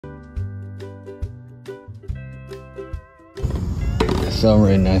It's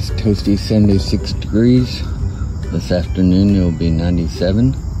already nice, toasty 76 degrees. This afternoon it will be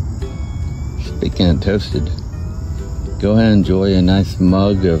 97. Speaking of toasted, go ahead and enjoy a nice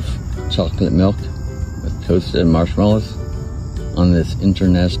mug of chocolate milk with toasted marshmallows on this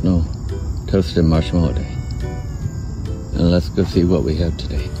International Toasted Marshmallow Day. And let's go see what we have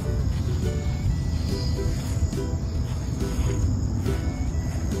today.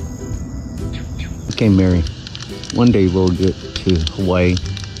 Okay, Mary, one day we'll get to Hawaii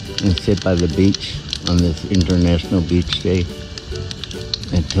and sit by the beach on this International Beach Day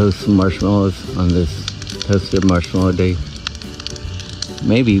and toast some marshmallows on this Toasted Marshmallow Day.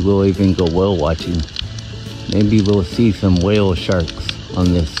 Maybe we'll even go whale watching. Maybe we'll see some whale sharks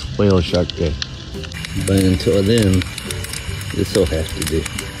on this Whale Shark Day. But until then, this will have to do.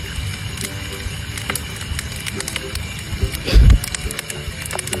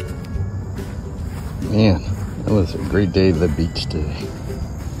 Man, that was a great day at the beach today.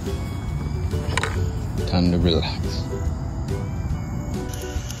 Time to relax.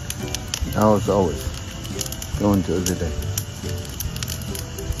 Now as always, go enjoy the day.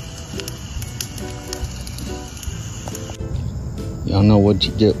 Y'all know what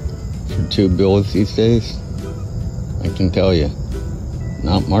you get for $2 these days? I can tell you,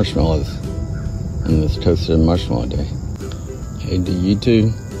 not marshmallows on this Toasted Marshmallow Day. Hey, do you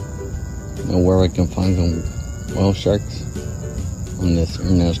two know where I can find some whale sharks on this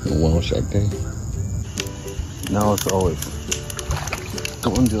International Whale Shark Day? Now as always,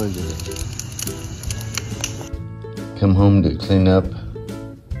 go enjoy the day. Come home to clean up,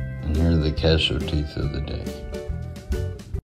 and here are the casualties of the day.